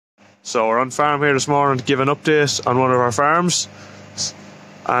So we're on farm here this morning to give an update on one of our farms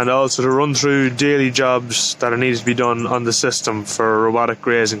and also to run through daily jobs that are needed to be done on the system for a robotic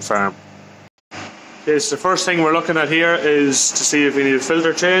grazing farm. Okay, so the first thing we're looking at here is to see if we need a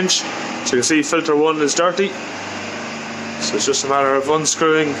filter change. So you can see filter 1 is dirty, so it's just a matter of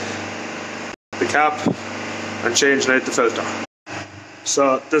unscrewing the cap and changing out the filter.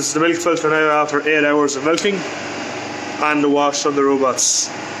 So this is the milk filter now after 8 hours of milking and the wash on the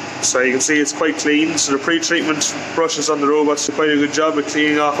robots. So you can see it's quite clean, so the pre-treatment brushes on the robots do quite a good job of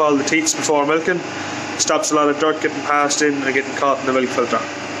cleaning off all the teats before milking. Stops a lot of dirt getting passed in and getting caught in the milk filter.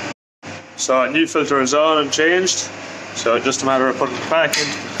 So a new filter is on and changed, so just a matter of putting it back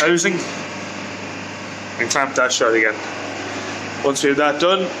into the housing and clamp that shut again. Once we have that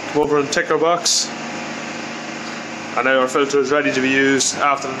done, come over and tick our box, and now our filter is ready to be used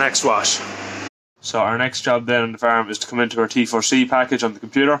after the next wash. So our next job then on the farm is to come into our T4C package on the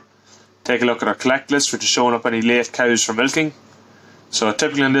computer, take a look at our collect list, which is showing up any late cows for milking. So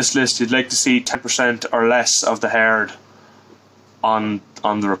typically on this list you'd like to see 10% or less of the herd on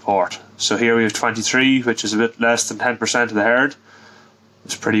the report. So here we have 23, which is a bit less than 10% of the herd.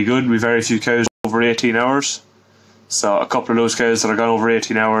 It's pretty good. We've very few cows over 18 hours. So a couple of those cows that are gone over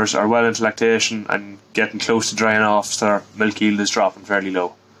 18 hours are well into lactation and getting close to drying off, so their milk yield is dropping fairly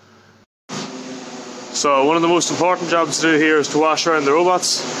low. So one of the most important jobs to do here is to wash around the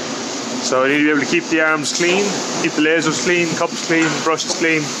robots. So you need to be able to keep the arms clean, keep the lasers clean, cups clean, brushes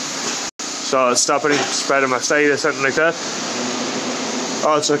clean. So stop any spread of mastitis or something like that.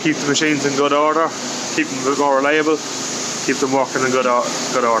 Also keep the machines in good order, keep them a bit more reliable, keep them working in good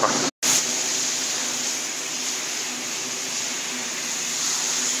order.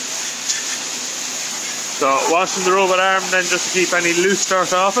 So washing the robot arm then just to keep any loose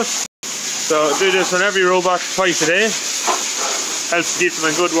dirt off it. So do this on every robot twice a day. Helps to keep them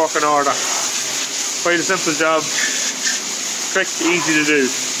in good working order. Quite a simple job, quick, easy to do.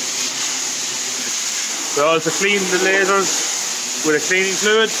 So also clean the lasers with a cleaning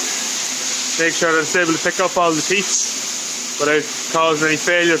fluid. Make sure that it's able to pick up all the teats without causing any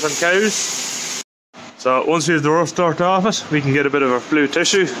failures on cows. So once we have the rough dirt off it, we can get a bit of our blue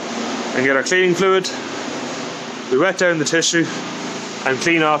tissue and get our cleaning fluid. We wet down the tissue and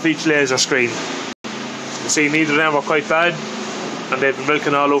clean off each laser screen. You can see neither of them are quite bad and they've been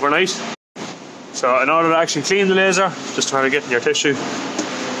milking all overnight. So in order to actually clean the laser, just a matter of getting your tissue,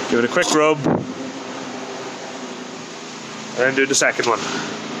 give it a quick rub, and then do the second one.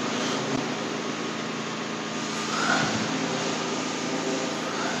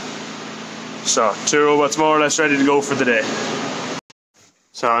 So 2 robots more or less ready to go for the day.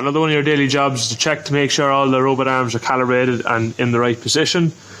 So another one of your daily jobs is to check to make sure all the robot arms are calibrated and in the right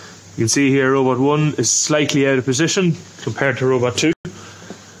position. You can see here robot 1 is slightly out of position compared to robot 2.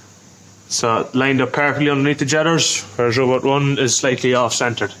 So lined up perfectly underneath the jetters, whereas robot 1 is slightly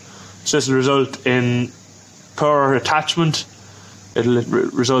off-centered. So this will result in poor attachment, it'll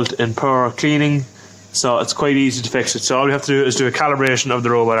result in poor cleaning, so it's quite easy to fix it. So all we have to do is do a calibration of the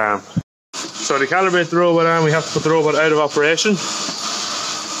robot arm. So to calibrate the robot arm, we have to put the robot out of operation,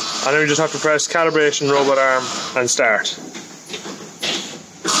 and then we just have to press calibration robot arm and start.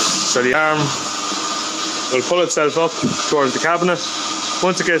 So the arm will pull itself up towards the cabinet.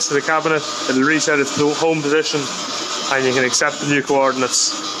 Once it gets to the cabinet, it'll reset its home position and you can accept the new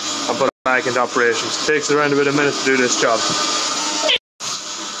coordinates and put it back into operation. So it takes around about a minute to do this job.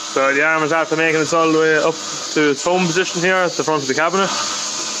 So the arm is after making it all the way up to its home position here at the front of the cabinet.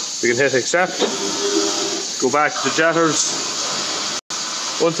 We can hit accept, go back to the jetters.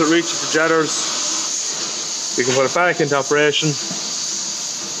 Once it reaches the jetters, we can put it back into operation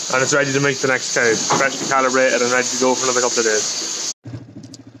and it's ready to make the next cow, freshly calibrated and ready to go for another couple of days.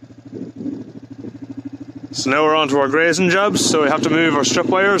 So now we're on to our grazing jobs, so we have to move our strip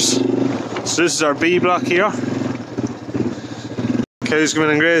wires. So this is our B block here. Cows come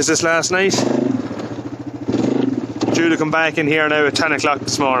in and grazed this last night. Due to come back in here now at 10 o'clock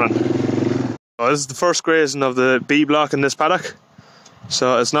this morning. So this is the first grazing of the B block in this paddock.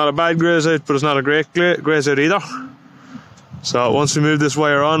 So it's not a bad graze out, but it's not a great graze out either. So once we move this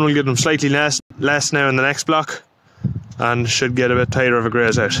wire on, we'll get them slightly less now in the next block and should get a bit tighter of a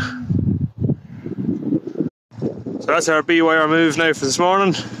graze out. So that's our B wire move now for this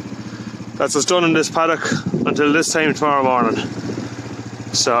morning. That's what's done in this paddock until this time tomorrow morning.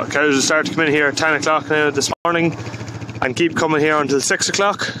 So cows will start to come in here at 10 o'clock now this morning and keep coming here until 6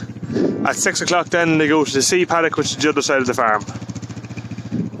 o'clock. At 6 o'clock then they go to the C paddock, which is the other side of the farm.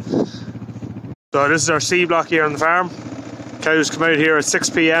 So this is our C block here on the farm. Cows come out here at 6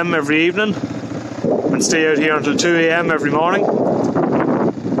 p.m. every evening and stay out here until 2 a.m. every morning.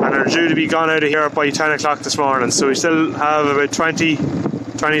 And are due to be gone out of here by 10 o'clock this morning, so we still have about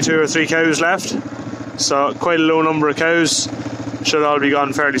 22 or 3 cows left, so quite a low number of cows. Should all be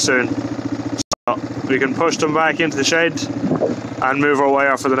gone fairly soon, so we can push them back into the shed and move our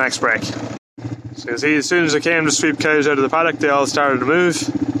wire for the next break. So you can see, as soon as I came to sweep cows out of the paddock, they all started to move.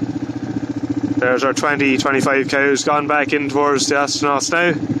 There's our 20-25 cows gone back in towards the Astronauts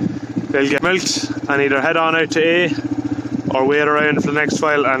now. They'll get milked and either head on out to A or wait around for the next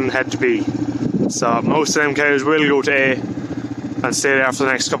while and head to B. So most of them cows will go to A and stay there for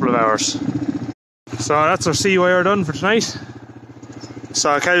the next couple of hours. So that's our C wire done for tonight. So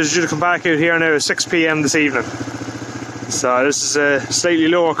our cows are due to come back out here now at 6 PM this evening. So this is a slightly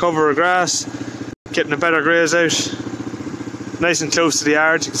lower cover of grass, getting a better graze out, nice and close to the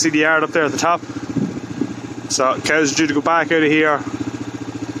yard. You can see the yard up there at the top. So cows are due to go back out of here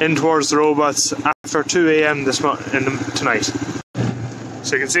in towards the robots after 2 AM tonight.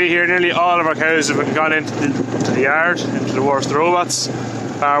 So you can see here nearly all of our cows have gone into the yard, into towards the robots.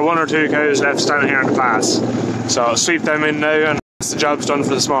 There are 1 or 2 cows left standing here in the pass. So I'll sweep them in now and the job's done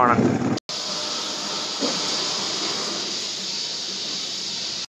for this morning.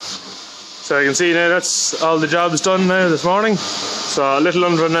 So you can see now that's all the jobs done now this morning. So a little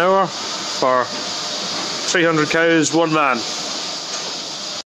under an hour for 300 cows, 1 man.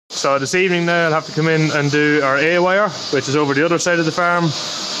 So this evening now I'll have to come in and do our A wire, which is over the other side of the farm.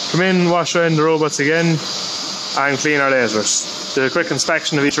 Come in, wash around the robots again and clean our lasers. Do a quick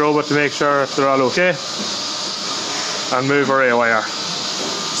inspection of each robot to make sure they're all okay and move our A wire.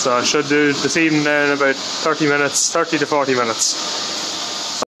 So I should do this evening now in about 30 to 40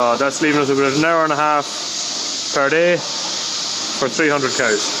 minutes. So that's leaving us about an hour and a half per day for 300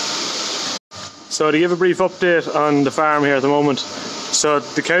 cows. So to give a brief update on the farm here at the moment, so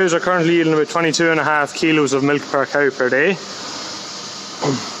the cows are currently yielding about 22.5 kilos of milk per cow per day.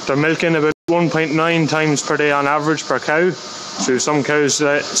 They're milking about 1.9 times per day on average per cow. So some cows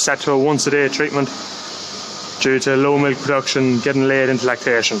set to a once a day treatment due to low milk production getting laid into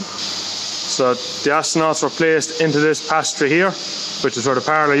lactation. So the Astronauts were placed into this pasture here, which is where the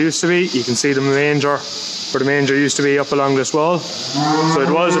parlour used to be. You can see the manger, where the manger used to be, up along this wall.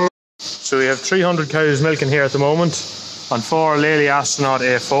 So we have 300 cows milking here at the moment on 4 Lely Astronaut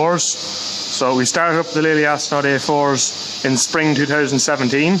A4s. So we started up the Lely Astronaut A4s in spring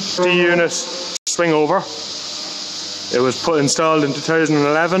 2017. The unit swing over. It was installed in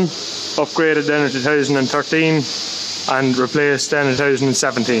 2011, upgraded then in 2013 and replaced then in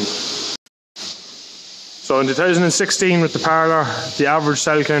 2017. So in 2016 with the parlour, the average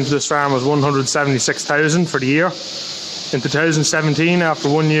cell count of this farm was 176,000 for the year. In 2017, after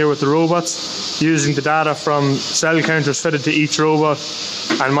 1 year with the robots, using the data from cell counters fitted to each robot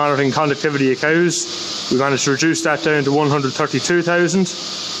and monitoring conductivity of cows, we managed to reduce that down to 132,000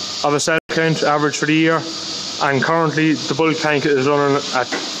 of a cell count average for the year. And currently the bulk tank is running at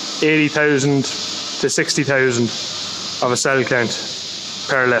 80,000 to 60,000 of a cell count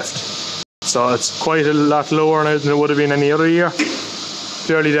per lift. So it's quite a lot lower now than it would have been any other year.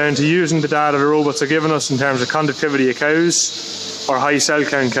 Purely down to using the data the robots are giving us in terms of conductivity of cows or high cell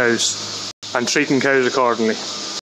count cows and treating cows accordingly.